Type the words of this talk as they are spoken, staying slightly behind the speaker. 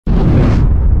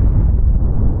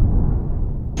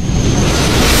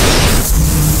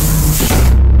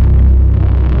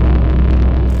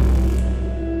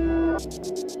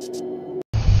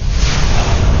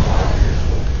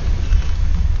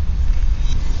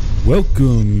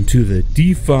Welcome to the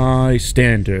DeFi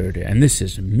Standard, and this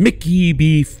is Mickey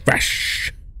B.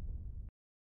 Fresh.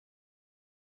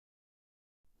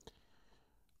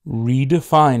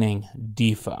 Redefining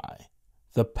DeFi,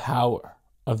 the power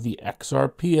of the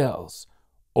XRPL's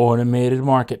automated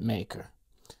market maker,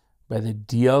 by the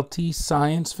DLT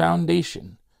Science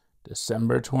Foundation,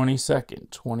 December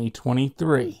 22nd,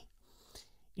 2023.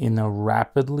 In the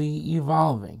rapidly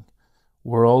evolving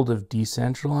world of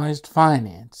decentralized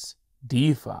finance,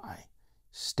 DeFi,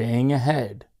 staying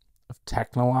ahead of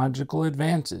technological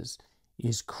advances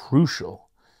is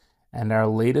crucial, and our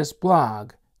latest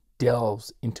blog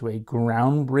delves into a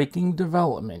groundbreaking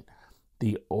development,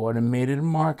 the automated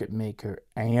market maker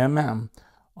AMM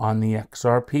on the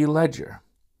XRP ledger.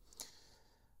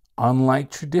 Unlike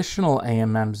traditional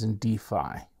AMMs in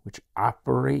DeFi, which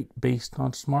operate based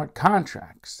on smart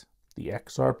contracts, the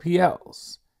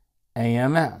XRPL's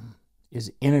AMM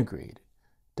is integrated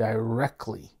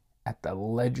directly at the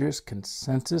ledger's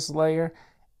consensus layer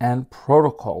and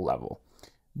protocol level.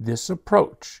 This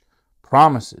approach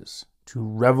promises to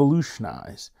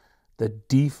revolutionize the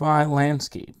DeFi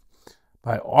landscape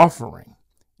by offering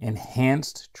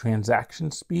enhanced transaction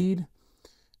speed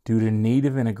due to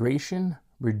native integration,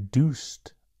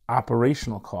 reduced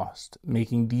operational cost,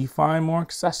 making DeFi more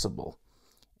accessible,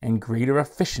 and greater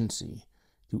efficiency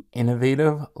through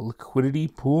innovative liquidity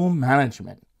pool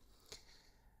management.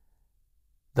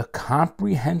 The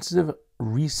comprehensive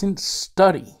recent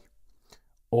study,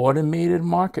 Automated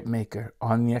Market Maker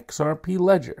on the XRP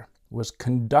Ledger, was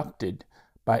conducted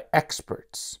by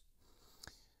experts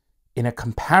in a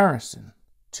comparison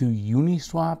to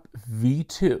UniSwap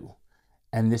v2,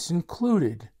 and this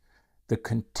included the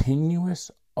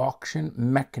continuous auction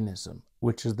mechanism,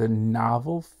 which is the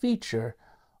novel feature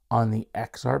on the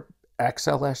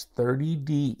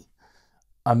XLS30D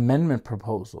amendment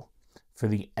proposal for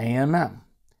the AMM,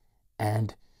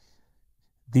 and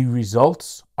the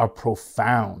results are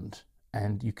profound.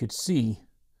 And you could see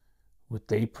what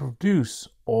they produce,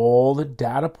 all the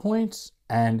data points,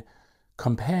 and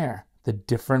compare the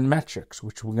different metrics,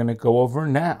 which we're going to go over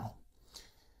now.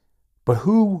 But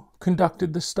who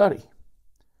conducted the study?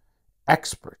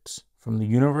 Experts from the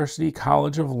University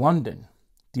College of London,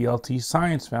 DLT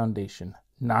Science Foundation,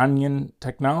 Nanyang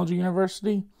Technology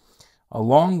University,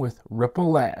 along with Ripple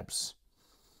Labs.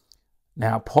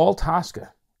 Now, Paul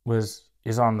Tosca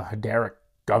is on the Hedera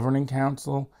Governing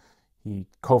Council. He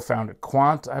co-founded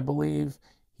Quant, I believe.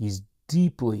 He's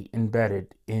deeply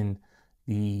embedded in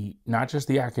not just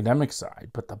the academic side,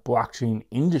 but the blockchain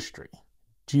industry.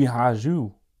 Jihai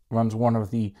Zhu runs one of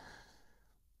the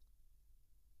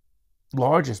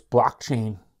largest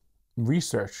blockchain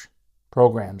research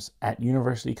programs at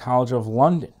University College of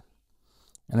London.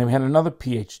 And then we had another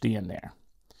PhD in there.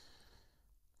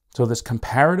 So this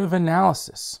comparative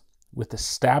analysis with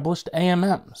established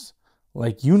AMMs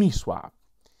like UniSwap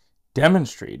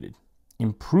demonstrated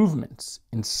improvements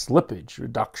in slippage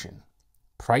reduction,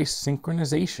 price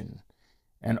synchronization,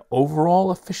 and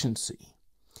overall efficiency.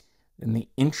 And the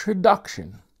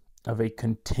introduction of a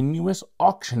continuous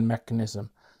auction mechanism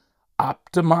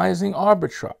optimizing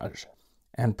arbitrage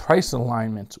and price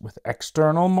alignments with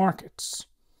external markets.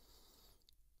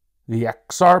 The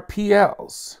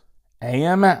XRPL's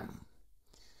AMM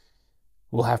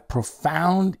will have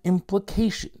profound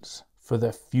implications for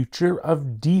the future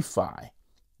of DeFi.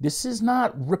 This is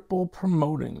not Ripple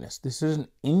promoting this. This is an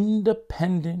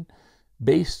independent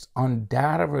based on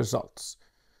data results.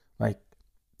 Like,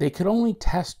 they could only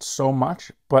test so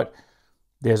much, but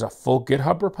there's a full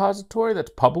GitHub repository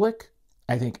that's public.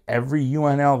 I think every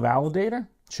UNL validator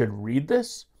should read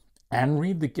this and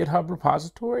read the GitHub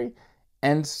repository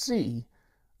and see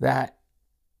that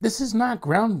this is not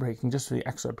groundbreaking just for the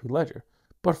XRP ledger,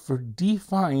 but for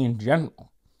DeFi in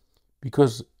general,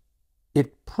 because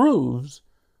it proves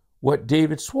what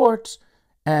David Schwartz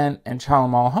and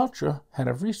Chalem Malhotra, head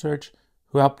of research,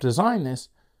 who helped design this,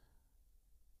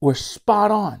 were spot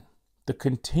on. The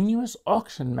continuous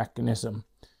auction mechanism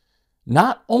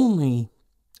not only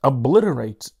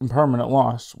obliterates impermanent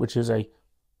loss, which is a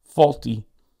faulty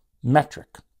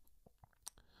metric,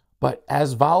 but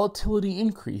as volatility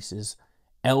increases,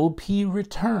 LP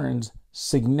returns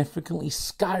significantly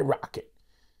skyrocket,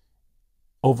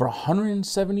 over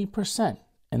 170%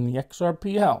 in the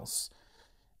XRPL's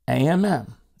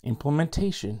AMM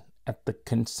implementation at the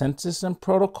consensus and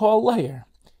protocol layer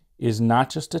is not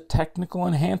just a technical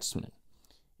enhancement.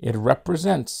 It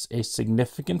represents a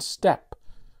significant step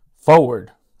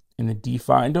forward in the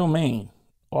DeFi domain,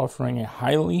 offering a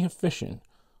highly efficient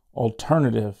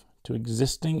alternative to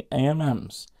existing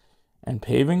AMMs and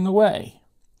paving the way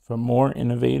for more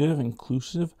innovative,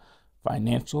 inclusive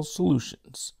financial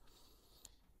solutions.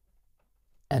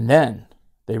 And then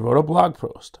they wrote a blog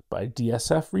post by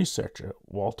DSF researcher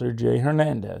Walter J.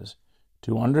 Hernandez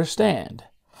to understand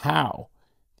how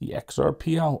the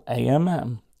XRPL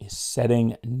AMM is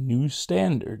setting new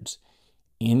standards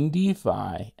in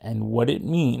DeFi and what it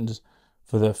means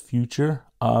for the future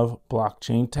of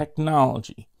blockchain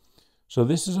technology. So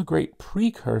this is a great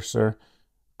precursor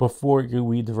before you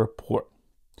read the report,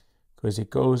 because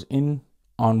it goes in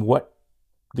on what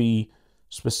the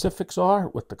specifics are,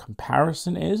 what the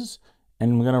comparison is,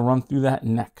 and we're going to run through that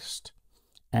next.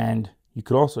 And you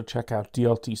could also check out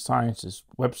DLT Science's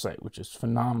website, which is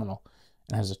phenomenal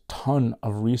and has a ton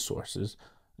of resources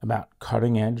about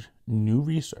cutting-edge new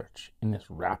research in this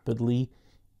rapidly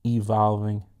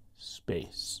evolving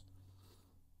space.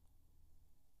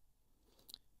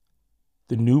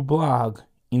 The new blog,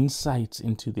 Insights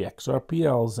into the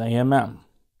XRPL's AMM,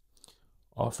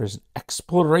 offers an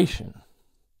exploration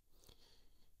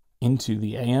into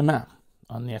the AMM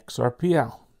on the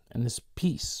XRPL, and this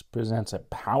piece presents a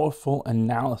powerful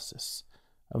analysis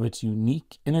of its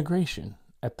unique integration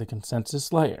at the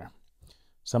consensus layer.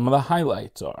 Some of the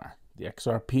highlights are the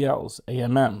XRPL's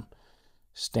AMM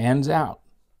stands out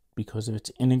because of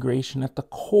its integration at the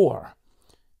core.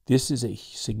 This is a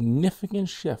significant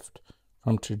shift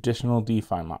from traditional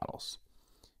DeFi models,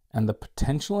 and the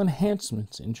potential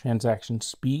enhancements in transaction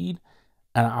speed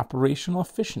and operational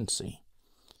efficiency,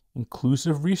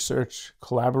 inclusive research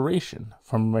collaboration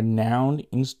from renowned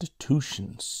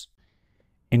institutions,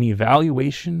 an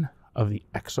evaluation of the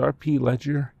XRP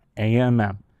Ledger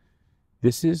AMM.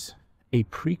 This is a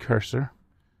precursor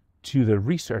to the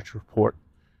research report,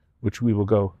 which we will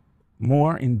go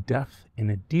more in depth in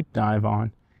a deep dive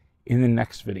on in the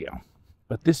next video.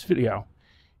 But this video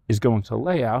is going to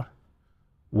lay out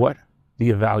what the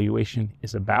evaluation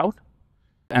is about,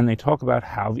 and they talk about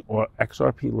how the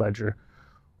XRP Ledger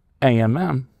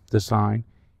AMM design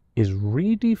is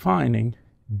redefining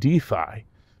DeFi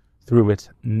through its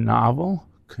novel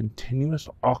continuous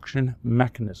auction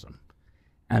mechanism.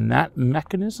 And that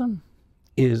mechanism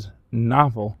is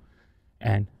novel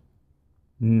and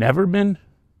never been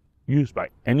used by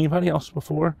anybody else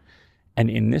before. And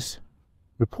in this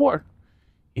report,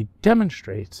 it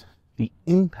demonstrates the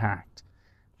impact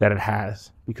that it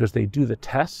has, because they do the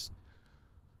tests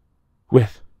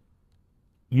with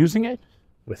using it,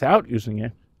 without using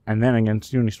it, and then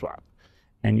against UniSwap.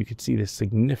 And you can see the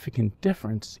significant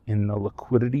difference in the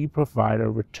liquidity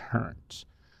provider returns.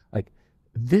 Like,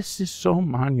 this is so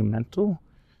monumental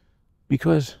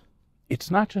because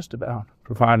it's not just about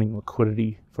providing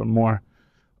liquidity for more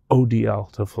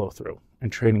ODL to flow through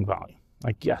and trading volume.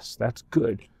 Like, yes, that's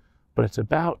good, but it's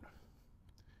about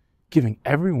giving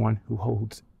everyone who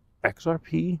holds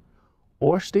XRP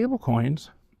or stablecoins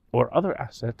or other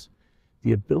assets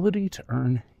the ability to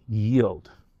earn yield,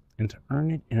 and to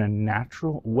earn it in a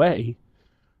natural way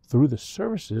through the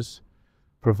services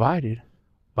provided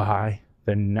by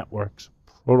the network's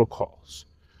protocols.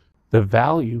 The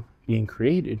value being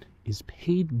created is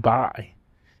paid by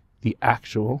the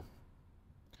actual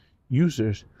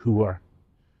users who are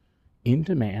in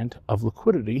demand of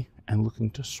liquidity and looking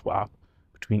to swap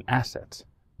between assets.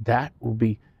 That will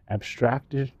be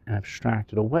abstracted and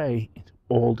abstracted away into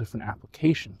all different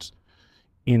applications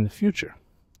in the future.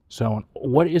 So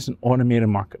what is an automated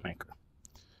market maker?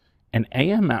 An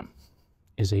AMM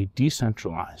is a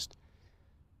decentralized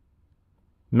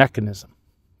mechanism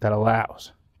that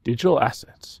allows digital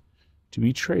assets to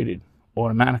be traded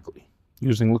automatically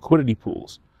using liquidity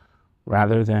pools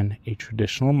rather than a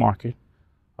traditional market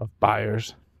of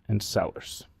buyers and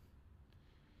sellers.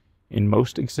 In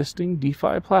most existing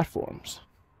DeFi platforms,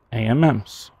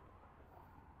 AMMs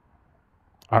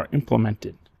are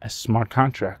implemented as smart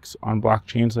contracts on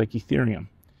blockchains like Ethereum.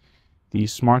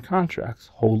 These smart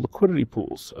contracts hold liquidity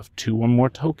pools of 2 or more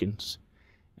tokens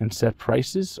and set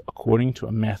prices according to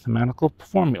a mathematical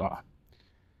formula.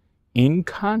 In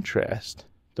contrast,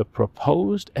 the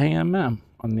proposed AMM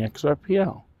on the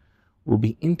XRPL will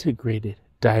be integrated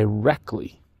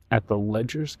directly at the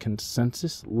ledger's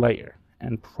consensus layer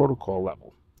and protocol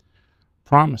level,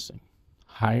 promising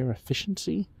higher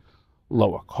efficiency,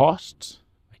 lower costs,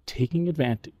 taking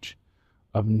advantage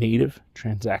of native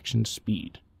transaction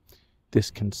speed. This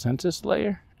consensus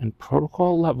layer and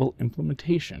protocol level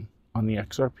implementation on the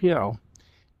XRPL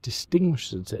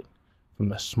distinguishes it from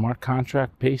the smart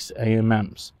contract-based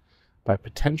AMMs by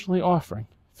potentially offering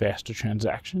faster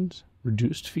transactions,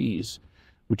 reduced fees,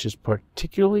 which is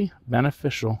particularly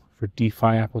beneficial for DeFi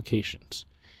applications.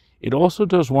 It also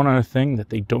does one other thing that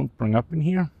they don't bring up in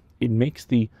here. It makes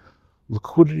the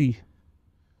liquidity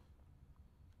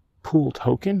pool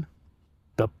token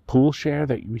the pool share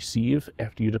that you receive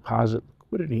after you deposit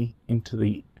liquidity into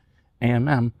the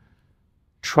AMM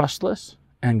trustless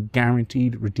and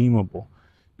guaranteed redeemable,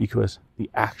 because the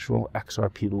actual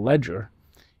XRP ledger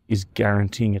is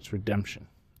guaranteeing its redemption.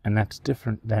 And that's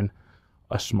different than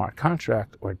a smart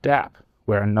contract or dApp,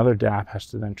 where another dApp has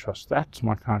to then trust that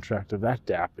smart contract of that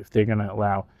dApp if they're going to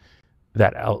allow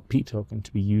that LP token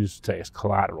to be used, say, as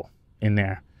collateral in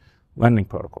their lending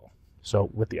protocol. So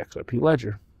with the XRP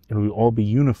ledger, it will all be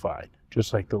unified.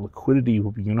 Just like the liquidity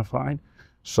will be unified,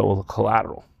 so will the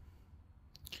collateral.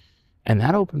 And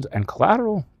that opens, and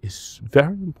collateral is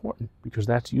very important because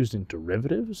that's used in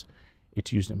derivatives,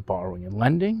 it's used in borrowing and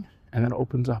lending, and that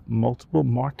opens up multiple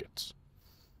markets.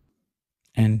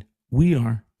 And we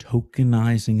are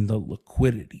tokenizing the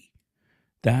liquidity.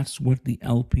 That's what the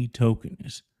LP token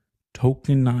is,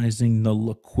 tokenizing the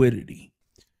liquidity.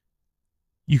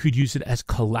 You could use it as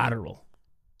collateral,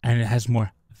 and it has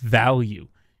more value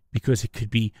because it could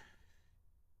be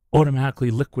automatically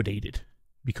liquidated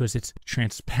because it's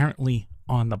transparently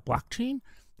on the blockchain,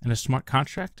 and a smart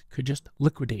contract could just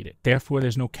liquidate it. Therefore,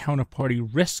 there's no counterparty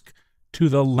risk to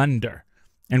the lender,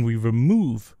 and we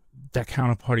remove that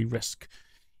counterparty risk.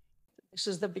 This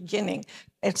is the beginning.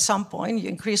 At some point, you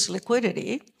increase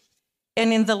liquidity,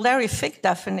 and in the Larry Fink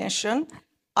definition,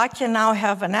 I can now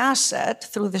have an asset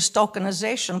through this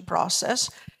tokenization process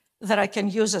that I can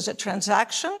use as a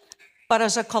transaction, but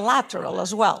as a collateral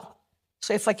as well.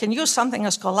 So if I can use something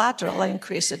as collateral, I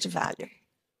increase its value.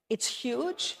 It's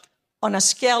huge. On a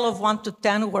scale of 1 to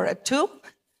 10, we're at 2.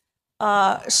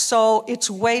 So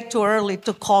it's way too early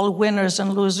to call winners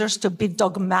and losers, to be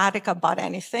dogmatic about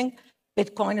anything.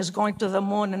 Bitcoin is going to the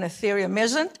moon and Ethereum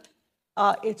isn't.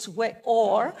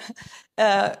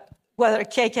 Whether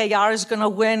KKR is going to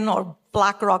win or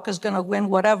BlackRock is going to win,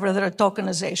 whatever their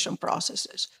tokenization process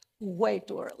is. Way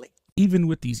too early. Even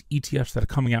with these ETFs that are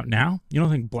coming out now, you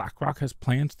don't think BlackRock has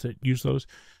plans to use those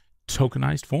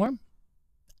tokenized form?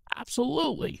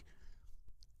 Absolutely.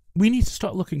 We need to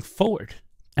start looking forward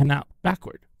and not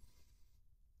backward.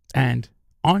 And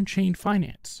on-chain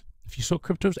finance. If you saw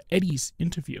Crypto's Eddie's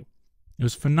interview, it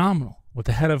was phenomenal with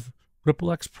the head of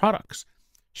RippleX products.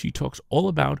 She talks all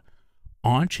about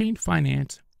on-chain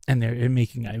finance, and they're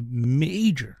making a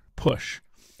major push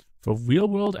for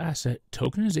real-world asset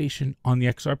tokenization on the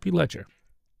XRP ledger.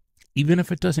 Even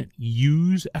if it doesn't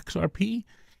use XRP,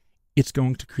 it's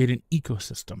going to create an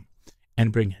ecosystem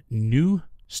and bring new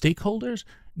stakeholders,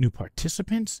 new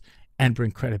participants, and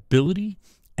bring credibility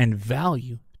and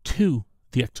value to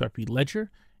the XRP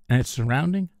ledger and its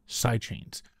surrounding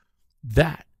sidechains.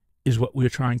 That is what we're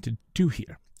trying to do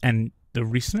here. And the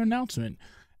recent announcement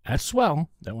at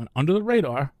Swell that went under the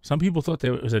radar, some people thought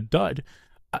that it was a dud.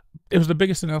 It was the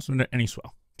biggest announcement of any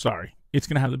Swell. Sorry. It's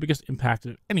going to have the biggest impact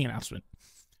of any announcement.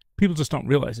 People just don't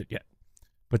realize it yet.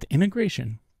 But the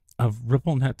integration of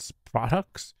RippleNet's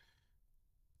products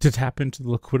to tap into the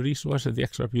liquidity source of the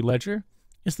XRP ledger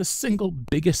is the single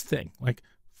biggest thing. Like,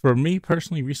 for me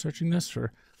personally, researching this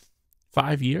for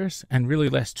 5 years and really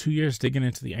the last 2 years digging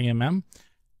into the AMM,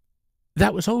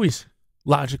 that was always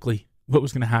logically what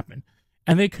was going to happen.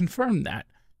 And they confirmed that,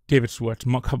 David Schwartz,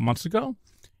 a couple months ago.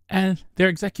 And their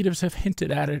executives have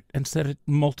hinted at it and said it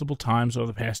multiple times over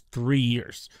the past 3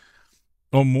 years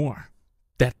or more,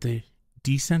 that the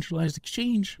decentralized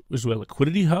exchange was where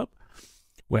Liquidity Hub,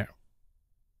 where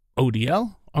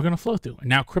ODL are going to flow through. And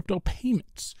now crypto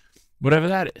payments, whatever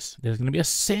that is, there's going to be a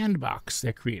sandbox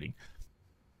they're creating.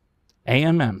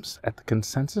 AMMs at the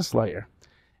consensus layer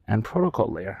and protocol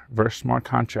layer versus smart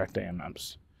contract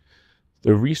AMMs.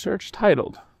 The research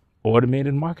titled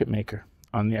Automated Market Maker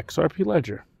on the XRP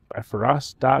Ledger by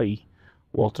Faraz Dai,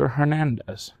 Walter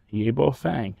Hernandez, Yebo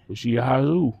Fang,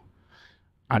 Jiahu,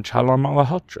 Anchala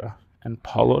Malhotra, and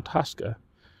Paulo Tasca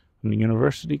from the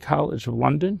University College of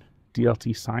London,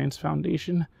 DLT Science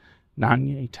Foundation,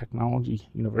 Nanya Technology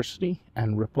University,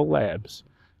 and Ripple Labs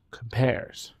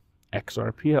compares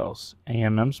XRPL's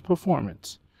AMM's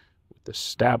performance with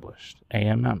established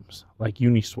AMMs like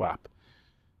UniSwap,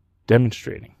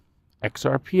 demonstrating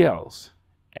XRPL's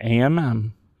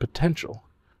AMM potential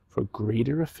for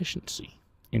greater efficiency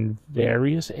in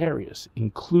various areas,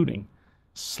 including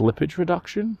slippage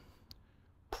reduction,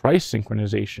 price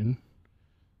synchronization,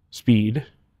 speed,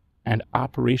 and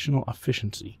operational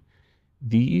efficiency.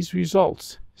 These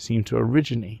results seem to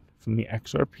originate from the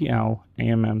XRPL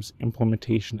AMM's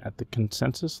implementation at the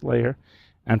consensus layer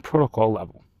and protocol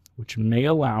level, which may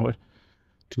allow it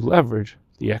to leverage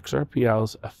the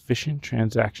XRPL's efficient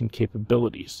transaction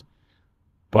capabilities.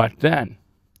 But then,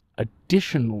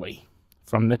 additionally,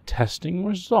 from the testing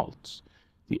results,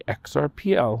 the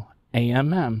XRPL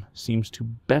AMM seems to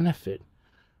benefit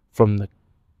from the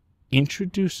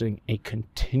introducing a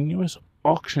continuous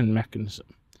auction mechanism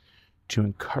to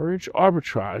encourage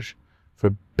arbitrage for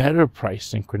better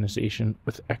price synchronization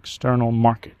with external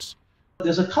markets.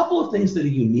 There's a couple of things that are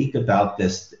unique about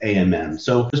this AMM.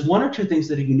 So there's one or two things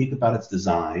that are unique about its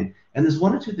design, and there's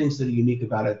one or two things that are unique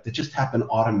about it that just happen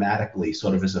automatically,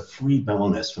 sort of as a free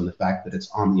bonus from the fact that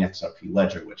it's on the XRP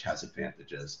ledger, which has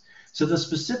advantages. So the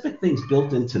specific things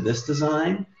built into this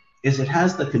design is it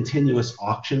has the continuous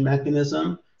auction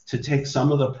mechanism to take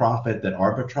some of the profit that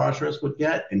arbitrageurs would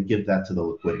get and give that to the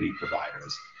liquidity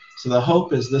providers. So the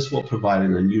hope is this will provide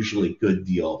an unusually good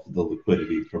deal for the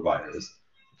liquidity providers.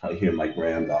 Probably hear my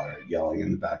granddaughter yelling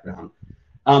in the background.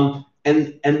 And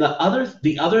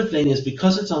the other thing is,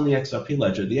 because it's on the XRP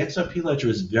ledger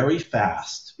is very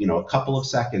fast, a couple of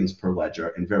seconds per ledger,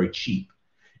 and very cheap.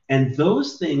 And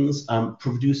those things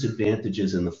produce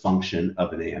advantages in the function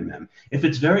of an AMM. If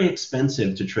it's very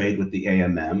expensive to trade with the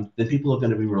AMM, then people are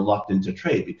going to be reluctant to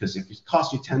trade, because if it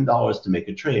costs you $10 to make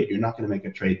a trade, you're not going to make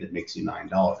a trade that makes you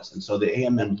 $9. And so the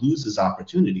AMM loses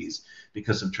opportunities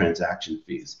because of transaction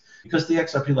fees. Because the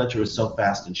XRP ledger is so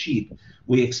fast and cheap,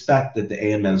 we expect that the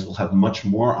AMMs will have much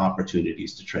more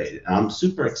opportunities to trade. And I'm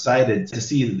super excited to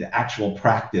see the actual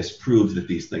practice prove that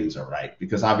these things are right,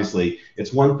 because obviously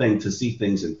it's one thing to see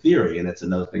things in theory, and it's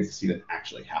another thing to see them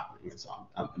actually happening. And so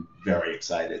I'm very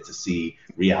excited to see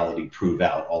reality prove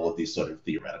out all of these sort of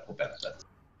theoretical benefits.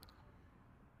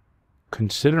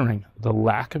 Considering the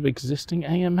lack of existing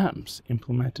AMMs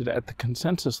implemented at the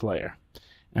consensus layer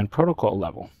and protocol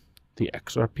level, the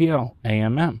XRPL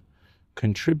AMM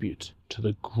contributes to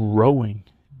the growing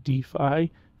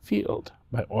DeFi field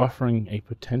by offering a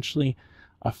potentially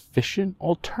efficient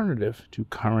alternative to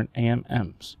current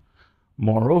AMMs.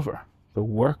 Moreover, the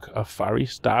work of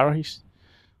Faris Daris,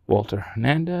 Walter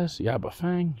Hernandez, Yaba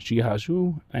Fang, Jia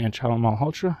Zhu, and Chalom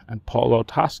Malhotra, and Paulo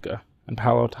Tosca. And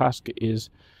Paulo Tosca is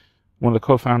one of the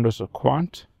co-founders of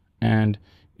Quant and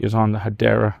is on the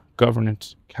Hedera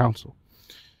Governance Council.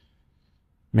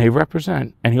 May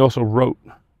represent, and he also wrote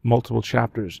multiple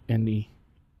chapters in the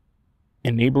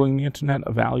Enabling the Internet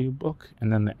of Value book,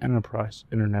 and then the Enterprise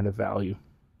Internet of Value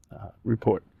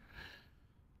report.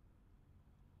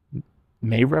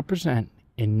 May represent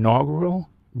inaugural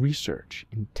research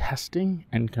in testing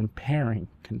and comparing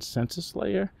consensus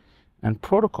layer and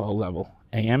protocol level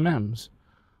AMMs,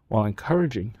 while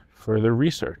encouraging further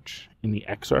research in the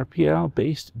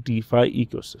XRPL-based DeFi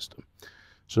ecosystem.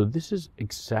 So this is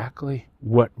exactly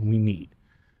what we need.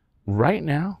 Right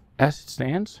now, as it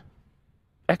stands,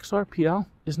 XRPL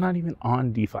is not even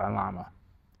on DeFi Llama.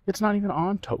 It's not even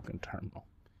on Token Terminal.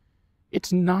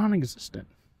 It's non-existent.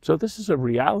 So this is a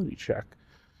reality check,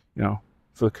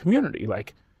 for the community.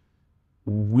 Like,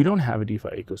 we don't have a DeFi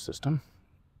ecosystem.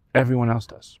 Everyone else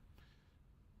does.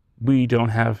 We don't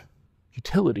have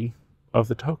utility of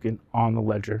the token on the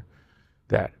ledger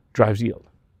that drives yield.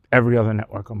 Every other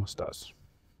network almost does,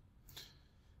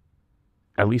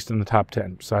 at least in the top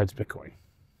 10, besides Bitcoin.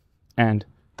 And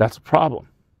that's a problem.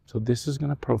 So this is going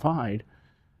to provide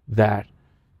that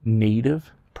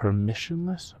native,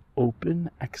 permissionless,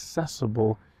 open,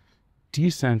 accessible,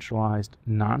 decentralized,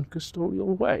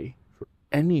 non-custodial way for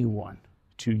anyone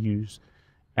to use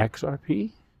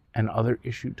XRP and other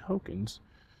issued tokens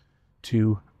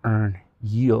to earn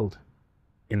yield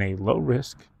in a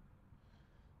low-risk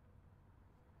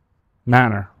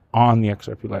manner on the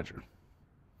XRP ledger.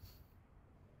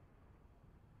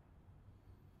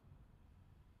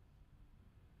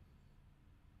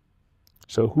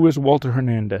 So who is Walter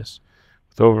Hernandez?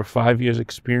 With over 5 years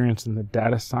experience in the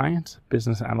data science,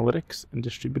 business analytics, and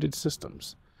distributed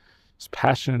systems. He's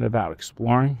passionate about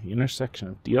exploring the intersection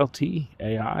of DLT,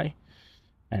 AI,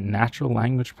 and natural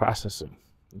language processing.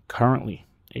 And currently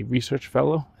a research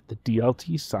fellow at the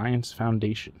DLT Science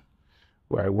Foundation,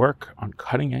 where I work on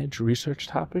cutting-edge research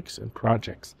topics and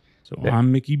projects. So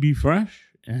I'm Mickey B. Fresh,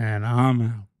 and I'm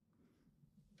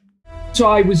out. So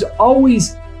I was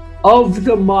always of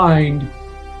the mind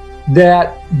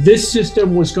that this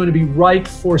system was going to be ripe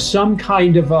for some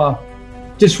kind of a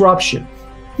disruption.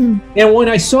 And when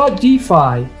I saw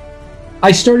DeFi,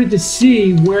 I started to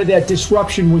see where that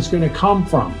disruption was going to come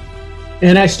from.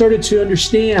 And I started to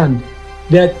understand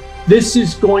that this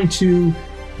is going to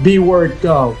be where it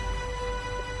goes.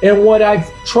 And what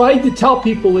I've tried to tell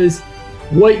people is,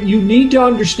 what you need to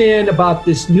understand about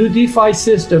this new DeFi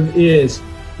system is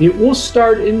it will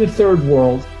start in the third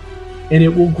world, and it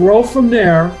will grow from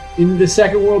there in the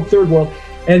second world, third world,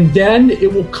 and then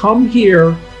it will come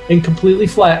here and completely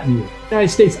flatten you. United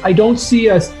States, I don't see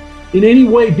us in any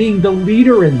way being the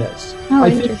leader in this.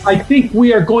 I think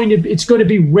we are going to, it's going to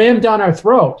be rammed down our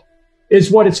throat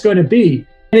is what it's going to be.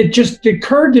 it just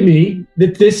occurred to me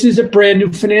that this is a brand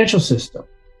new financial system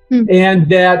and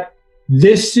that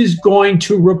this is going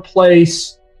to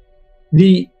replace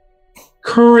the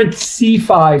current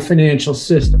CeFi financial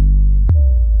system.